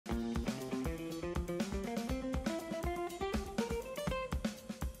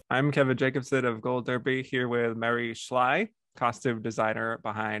I'm Kevin Jacobsen of Gold Derby here with Marie Schley, costume designer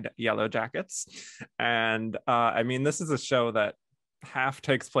behind Yellowjackets. And I mean, this is a show that half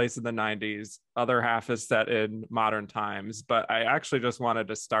takes place in the 90s, other half is set in modern times. But I actually just wanted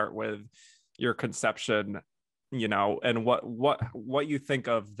to start with your conception, and what you think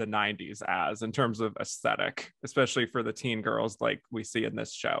of the 90s as in terms of aesthetic, especially for the teen girls like we see in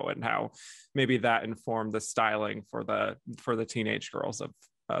this show, and how maybe that informed the styling for the teenage girls of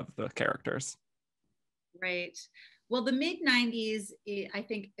the characters. Right. Well, the mid 90s, I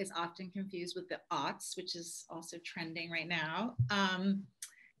think, is often confused with the aughts, which is also trending right now.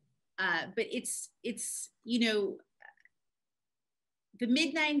 But the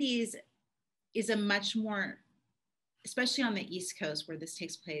mid 90s is a much more, especially on the East Coast where this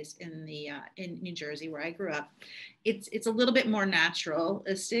takes place in New Jersey, where I grew up. It's a little bit more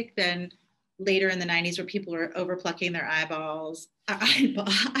naturalistic than later in the 90s, where people are over plucking their eyebrows,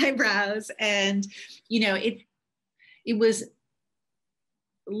 and it was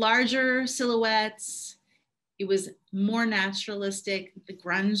larger silhouettes. It was more naturalistic. The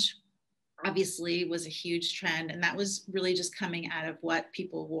grunge obviously was a huge trend, and that was really just coming out of what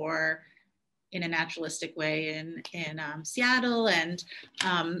people wore in a naturalistic way in Seattle,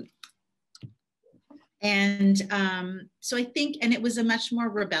 so I think, and it was a much more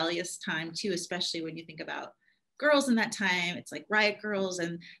rebellious time too, especially when you think about girls in that time. It's like riot girls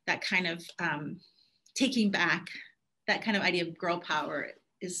and that kind of taking back, that kind of idea of girl power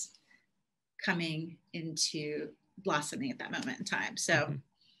is coming into blossoming at that moment in time. So,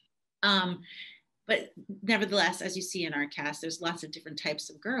 but nevertheless, as you see in our cast, there's lots of different types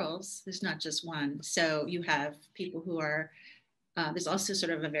of girls. There's not just one. So you have people who are, there's also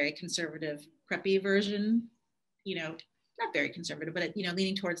sort of a very conservative, preppy version, not very conservative, but,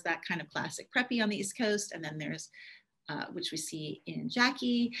 leaning towards that kind of classic preppy on the East Coast. And then there's, which we see in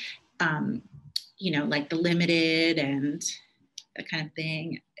Jackie, like the Limited and that kind of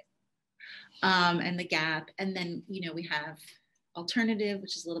thing, and the Gap. And then, we have alternative,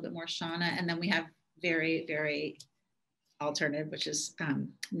 which is a little bit more Shauna. And then we have very, very alternative, which is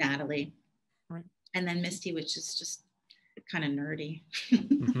Natalie. Right. And then Misty, which is just kind of nerdy.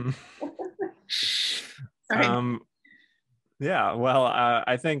 Sorry. Yeah, well,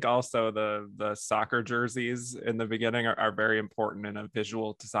 I think also the soccer jerseys in the beginning are very important in a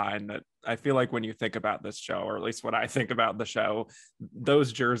visual design. That I feel like when you think about this show, or at least when I think about the show,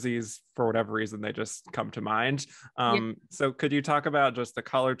 those jerseys, for whatever reason, they just come to mind. So could you talk about just the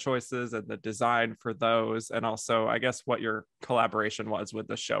color choices and the design for those, and also, I guess, what your collaboration was with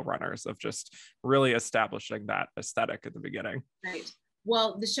the showrunners of just really establishing that aesthetic at the beginning? Right.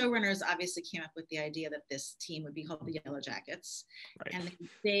 Well, the showrunners obviously came up with the idea that this team would be called the Yellowjackets, right. And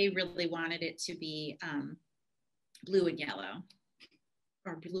they really wanted it to be blue and yellow,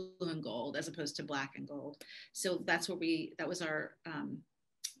 or blue and gold, as opposed to black and gold. So that was our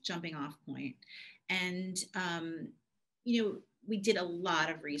jumping off point. And, we did a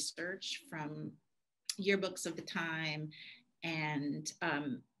lot of research from yearbooks of the time and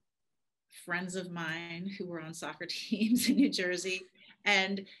friends of mine who were on soccer teams in New Jersey.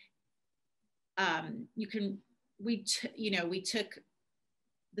 And we took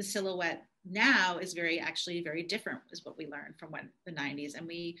the silhouette now is actually very different, is what we learned from the 90s. And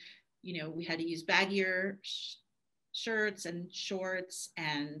we had to use baggier shirts and shorts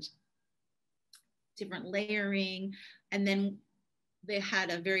and different layering. And then they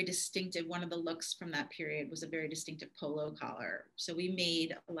had a very distinctive, one of the looks from that period was a very distinctive polo collar. So we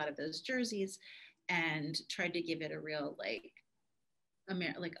made a lot of those jerseys and tried to give it a real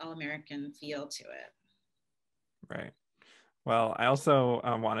all-American feel to it. Right. Well, I also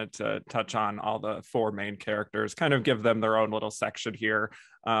wanted to touch on all the four main characters, kind of give them their own little section here.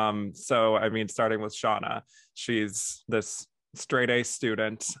 So, I mean, starting with Shauna, she's this straight A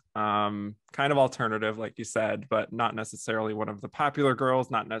student, kind of alternative, like you said, but not necessarily one of the popular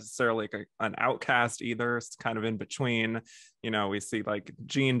girls, not necessarily an outcast either. It's kind of in between. We see like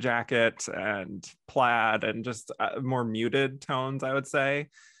jean jacket and plaid and just more muted tones, I would say.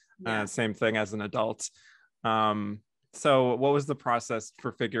 Yeah. Same thing as an adult. So what was the process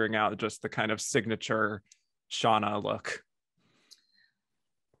for figuring out just the kind of signature Shauna look?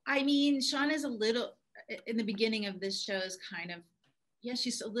 I mean, Shauna's a little, in the beginning of this show, is kind of,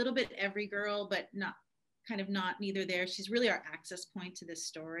 she's a little bit every girl, but not neither there. She's really our access point to this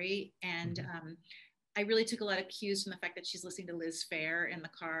story. And I really took a lot of cues from the fact that she's listening to Liz Phair in the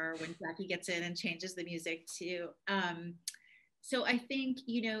car when Jackie gets in and changes the music too. So I think,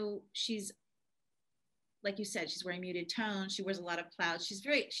 she's, like you said, she's wearing muted tones. She wears a lot of clouds.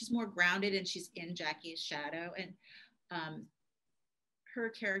 She's more grounded, and she's in Jackie's shadow. And her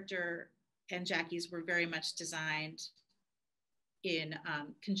character and Jackie's were very much designed in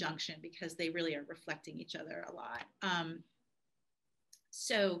conjunction because they really are reflecting each other a lot.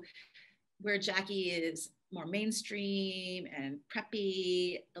 So where Jackie is more mainstream and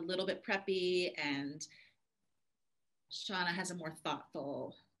preppy, a little bit preppy, and Shauna has a more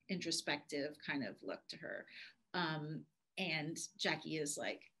thoughtful, introspective kind of look to her. And Jackie is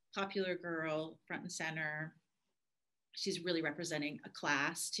like popular girl, front and center. She's really representing a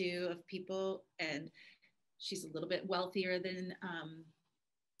class too of people, and she's a little bit wealthier than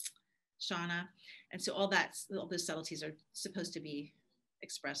Shauna. And so all those subtleties are supposed to be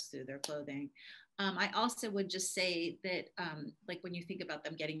expressed through their clothing. I also would just say that, like when you think about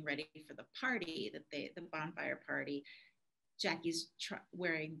them getting ready for the party, the bonfire party, Jackie's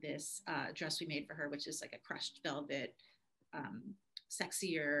wearing this dress we made for her, which is like a crushed velvet,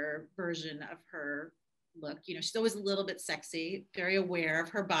 sexier version of her look. You know, she's always a little bit sexy, very aware of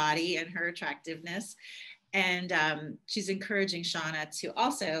her body and her attractiveness. And she's encouraging Shauna to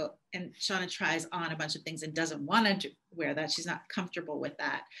also, and Shauna tries on a bunch of things and doesn't want to wear that. She's not comfortable with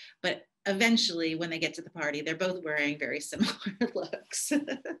that. But eventually, when they get to the party, they're both wearing very similar looks.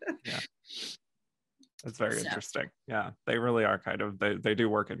 Yeah. That's very interesting. Yeah, they really are kind of, they do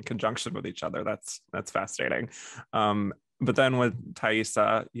work in conjunction with each other. That's fascinating. But then with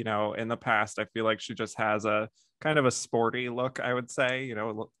Taissa, you know, in the past, I feel like she just has a kind of a sporty look, I would say, you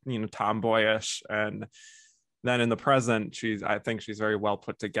know, tomboyish. And then in the present, I think she's very well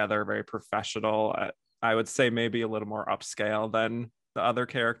put together, very professional. I would say maybe a little more upscale than the other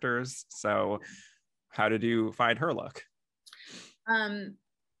characters. So how did you find her look?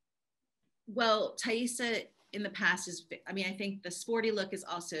 Well, Taissa in the past I think the sporty look is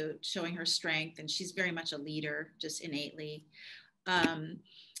also showing her strength, and she's very much a leader, just innately.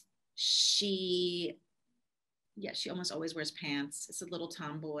 She almost always wears pants. It's a little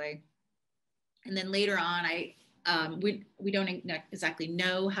tomboy. And then later on, we don't exactly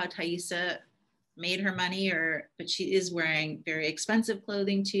know how Taissa made her money, but she is wearing very expensive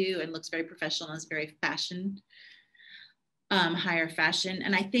clothing too, and looks very professional and is very fashion. Higher fashion.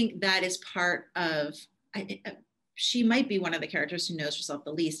 And I think that is part of, she might be one of the characters who knows herself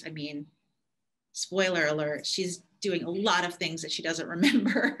the least. I mean, spoiler alert, she's doing a lot of things that she doesn't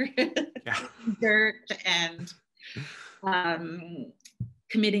remember. Yeah. Dirt and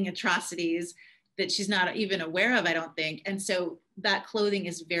committing atrocities that she's not even aware of, I don't think. And so that clothing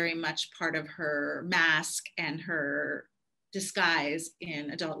is very much part of her mask and her disguise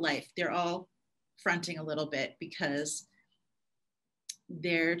in adult life. They're all fronting a little bit because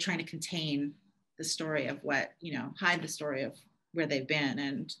they're trying to contain the story of hide the story of where they've been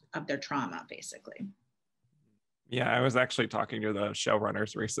and of their trauma, basically. Yeah, I was actually talking to the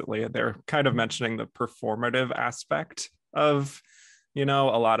showrunners recently, and they're kind of mentioning the performative aspect of, you know,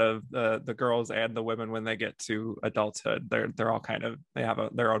 a lot of the girls and the women when they get to adulthood. They're all kind of, they have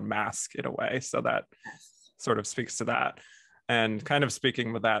their own mask in a way, so that sort of speaks to that. And kind of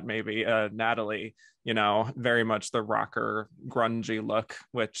speaking with that, maybe Natalie, you know, very much the rocker, grungy look,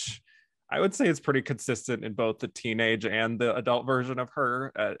 which I would say is pretty consistent in both the teenage and the adult version of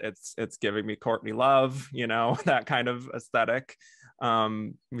her. It's giving me Courtney Love, you know, that kind of aesthetic.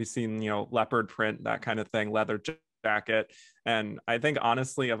 We've seen, you know, leopard print, that kind of thing, leather jacket. And I think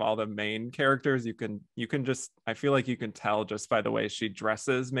honestly, of all the main characters, you can just, I feel like you can tell just by the way she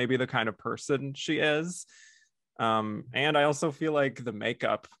dresses, maybe the kind of person she is. And I also feel like the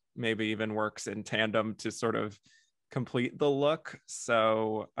makeup maybe even works in tandem to sort of complete the look.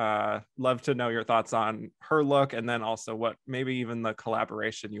 So love to know your thoughts on her look, and then also what maybe even the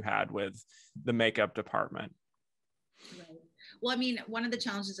collaboration you had with the makeup department. Right. Well, I mean, one of the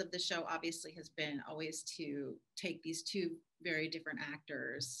challenges of the show obviously has been always to take these two very different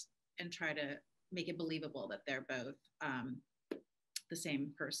actors and try to make it believable that they're both the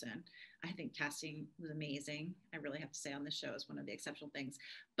same person. I think casting was amazing. I really have to say on the show is one of the exceptional things.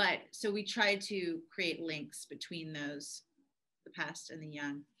 But so we tried to create links between those, the past and the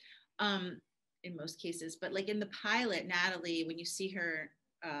young, in most cases. But like in the pilot, Natalie, when you see her,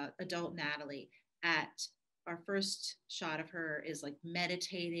 adult Natalie, at our first shot of her is like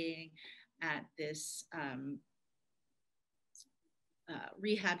meditating at this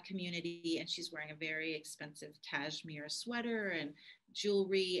rehab community, and she's wearing a very expensive cashmere sweater and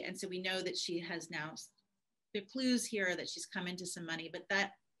jewelry. And so we know that she has now, the clues here that she's come into some money, but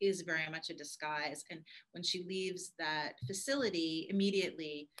that is very much a disguise. And when she leaves that facility,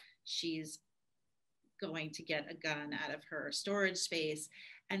 immediately she's going to get a gun out of her storage space.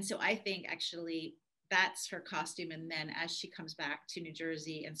 And so I think actually that's her costume. And then as she comes back to New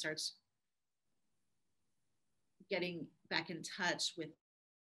Jersey and starts getting back in touch with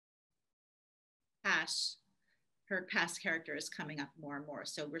past her past character is coming up more and more.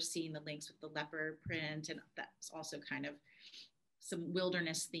 So we're seeing the links with the leopard print, and that's also kind of some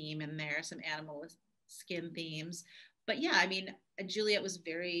wilderness theme in there, some animal skin themes. But yeah, I mean, Juliet was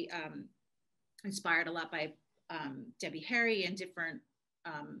very inspired a lot by Debbie Harry and different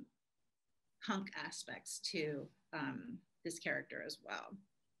punk aspects to this character as well.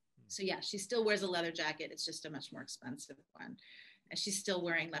 So yeah, she still wears a leather jacket. It's just a much more expensive one. And she's still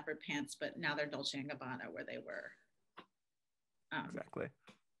wearing leopard pants, but now they're Dolce & Gabbana where they were. Exactly.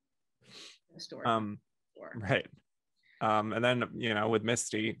 The store. Right. And then, you know, with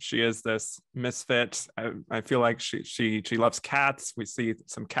Misty, she is this misfit. I feel like she loves cats. We see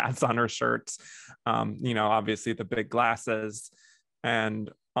some cats on her shirts. You know, obviously the big glasses. And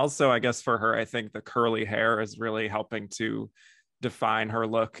also, I guess for her, I think the curly hair is really helping to define her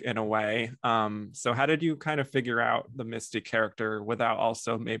look in a way. So how did you kind of figure out the Misty character without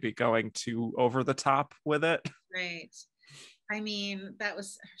also maybe going too over the top with it? Right. I mean,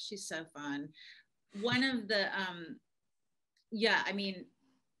 she's so fun. One of the, yeah, I mean,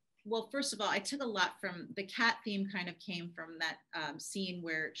 well, first of all, I took a lot from the cat theme, kind of came from that scene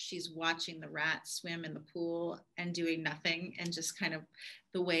where she's watching the rat swim in the pool and doing nothing, and just kind of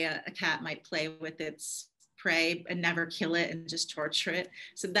the way a cat might play with its prey and never kill it and just torture it.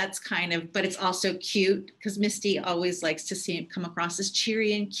 So that's kind of, but it's also cute because Misty always likes to see it come across as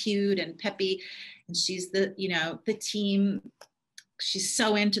cheery and cute and peppy. And she's the, you know, the team, she's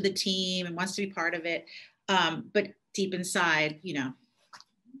so into the team and wants to be part of it. But deep inside, you know,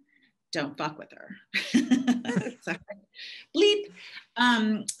 don't fuck with her. Sorry.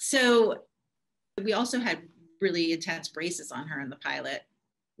 Bleep. So we also had really intense braces on her in the pilot,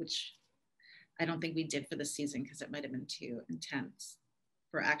 which I don't think we did for the season because it might have been too intense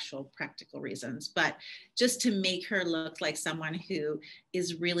for actual practical reasons. But just to make her look like someone who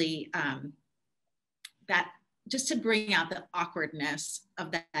is really just to bring out the awkwardness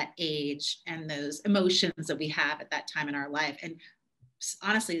of that age and those emotions that we have at that time in our life. And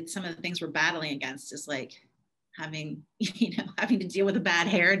honestly, some of the things we're battling against is like having to deal with a bad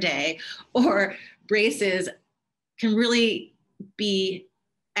hair day, or braces can really be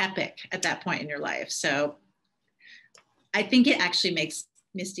epic at that point in your life. So I think it actually makes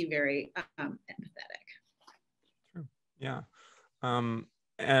Misty very empathetic. True. Yeah.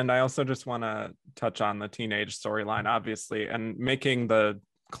 And I also just want to touch on the teenage storyline, obviously, and making the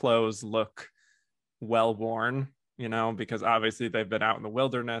clothes look well worn, you know, because obviously they've been out in the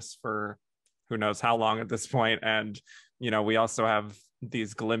wilderness for who knows how long at this point. And, you know, we also have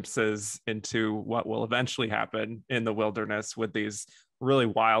these glimpses into what will eventually happen in the wilderness with these really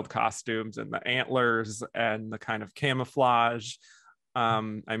wild costumes and the antlers and the kind of camouflage.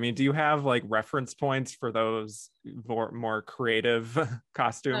 I mean, do you have like reference points for those more creative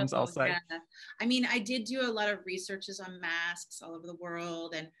costumes, I'll say? Yeah. I mean, I did do a lot of researches on masks all over the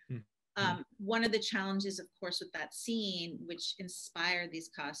world. And one of the challenges, of course, with that scene, which inspired these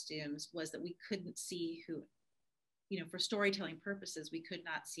costumes, was that we couldn't see who, you know, for storytelling purposes, we could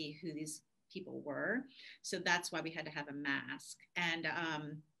not see who these people were. So that's why we had to have a mask. And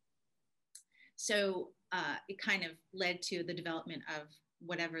so it kind of led to the development of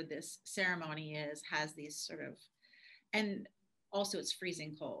whatever this ceremony has these sort of, and also it's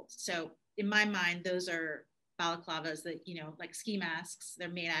freezing cold. So in my mind, those are balaclavas that, you know, like ski masks. They're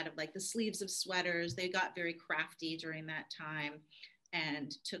made out of like the sleeves of sweaters. They got very crafty during that time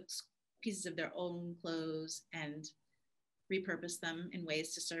and took pieces of their own clothes and repurposed them in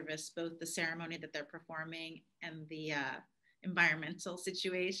ways to service both the ceremony that they're performing and the environmental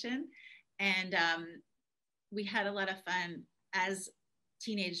situation. And we had a lot of fun, as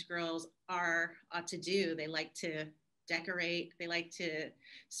teenage girls ought to do. They like to decorate. They like to,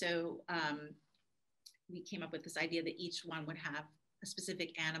 so we came up with this idea that each one would have a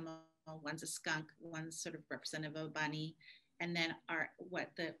specific animal. One's a skunk, one's sort of representative of a bunny. And then our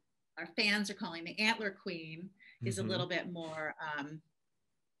fans are calling the Antler Queen is a little bit more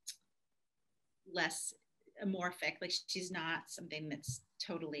less amorphic. Like she's not something that's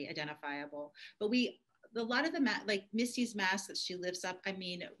totally identifiable. But a lot of the like Misty's mask that she lifts up. I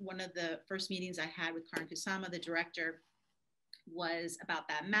mean, one of the first meetings I had with Karan Kusama, the director, was about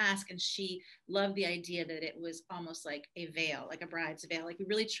that mask, and she loved the idea that it was almost like a veil, like a bride's veil. Like we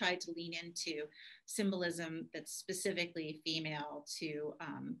really tried to lean into symbolism that's specifically female to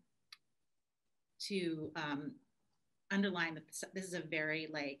underline that this is a very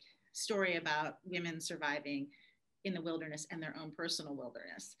like story about women surviving in the wilderness and their own personal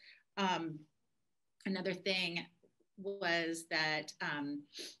wilderness. Another thing was that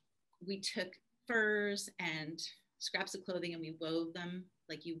we took furs and scraps of clothing and we wove them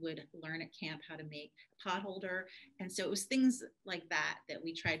like you would learn at camp how to make a pot holder. And so it was things like that that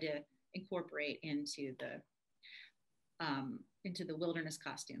we tried to incorporate into the wilderness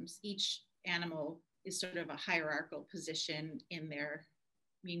costumes. Each animal is sort of a hierarchical position in their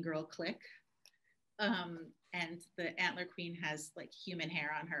mean girl clique. And the antler queen has like human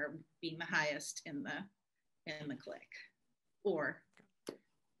hair on her, being the highest in the clique, or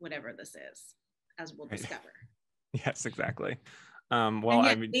whatever this is, as we'll discover. Yes, exactly. Well,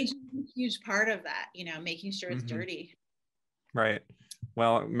 I mean, aging is a huge part of that, you know, making sure it's dirty. Right.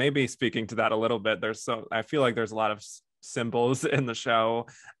 Well, maybe speaking to that a little bit, I feel like there's a lot of symbols in the show,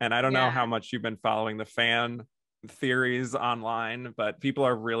 and I don't know how much you've been following the fan theories online, but people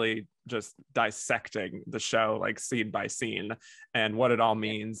are really just dissecting the show like scene by scene and what it all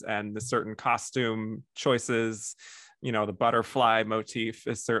means, and the certain costume choices. You know, the butterfly motif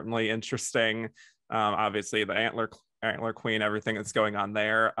is certainly interesting. Obviously the antler queen, everything that's going on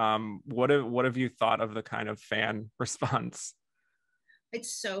there. What have you thought of the kind of fan response?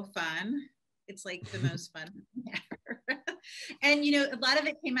 It's so fun. It's like the most fun ever. And you know, a lot of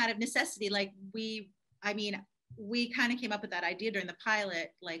it came out of necessity. Like we kind of came up with that idea during the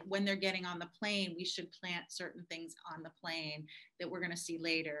pilot, like when they're getting on the plane, we should plant certain things on the plane that we're going to see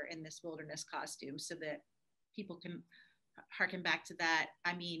later in this wilderness costume, so that people can harken back to that.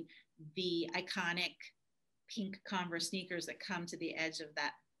 I mean, the iconic pink Converse sneakers that come to the edge of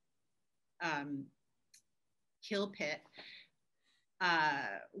that kill pit.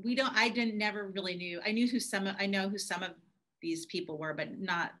 I know who some of these people were, but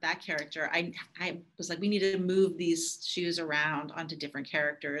not that character. I was like, we need to move these shoes around onto different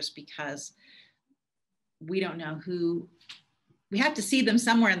characters, because we don't know who, we have to see them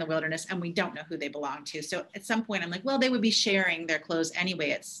somewhere in the wilderness and we don't know who they belong to. So at some point I'm like, well, they would be sharing their clothes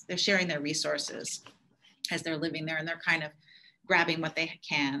anyway. They're sharing their resources as they're living there, and they're kind of grabbing what they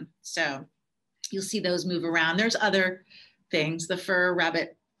can. So you'll see those move around. There's other things. The fur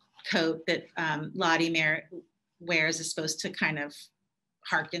rabbit coat that Lottie wears is supposed to kind of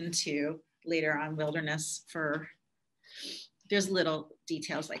hearken to later on wilderness fur. There's little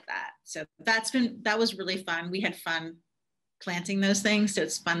details like that. So that was really fun. We had fun planting those things. So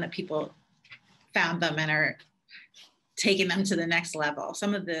it's fun that people found them and are taking them to the next level.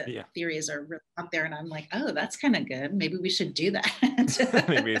 Some of the theories are really up there, and I'm like, oh, that's kind of good. Maybe we should do that.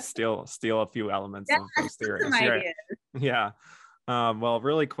 Maybe steal a few elements of those theories. Yeah. Well,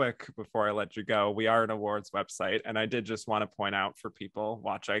 really quick before I let you go, we are an awards website, and I did just want to point out for people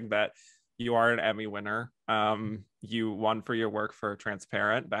watching that you are an Emmy winner. You won for your work for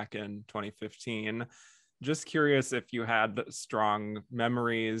Transparent back in 2015. Just curious if you had strong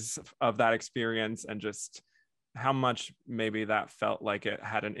memories of that experience, and just how much maybe that felt like it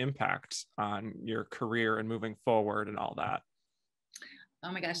had an impact on your career and moving forward and all that.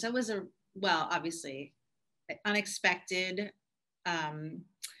 Oh my gosh, that was obviously unexpected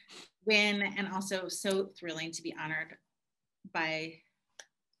win, and also so thrilling to be honored by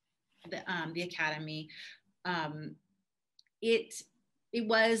the Academy. It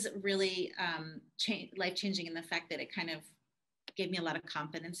was really life-changing in the fact that it kind of gave me a lot of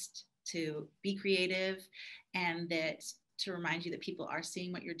confidence to be creative, and that to remind you that people are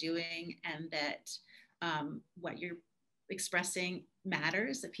seeing what you're doing, and that what you're expressing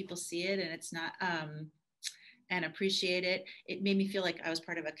matters, that people see it, and it's not and appreciate it. It made me feel like I was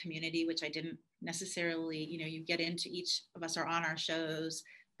part of a community, which I didn't necessarily, you know, you get into, each of us are on our shows,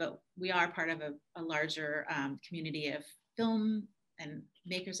 but we are part of a larger community of film and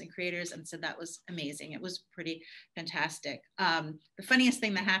makers and creators. And so that was amazing. It was pretty fantastic. The funniest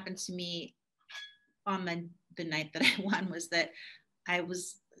thing that happened to me on the night that I won was that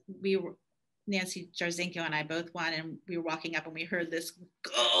Nancy Jarzinko and I both won, and we were walking up and we heard this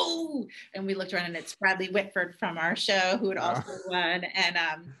go, and we looked around and it's Bradley Whitford from our show who had also won. And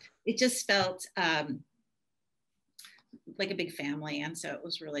it just felt like a big family. And so it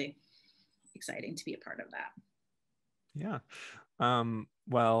was really exciting to be a part of that. Yeah.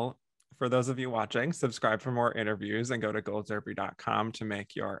 Well, for those of you watching, subscribe for more interviews and go to goldderby.com to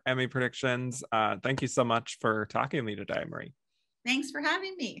make your Emmy predictions. Thank you so much for talking to me today, Marie. Thanks for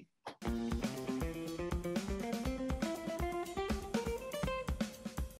having me.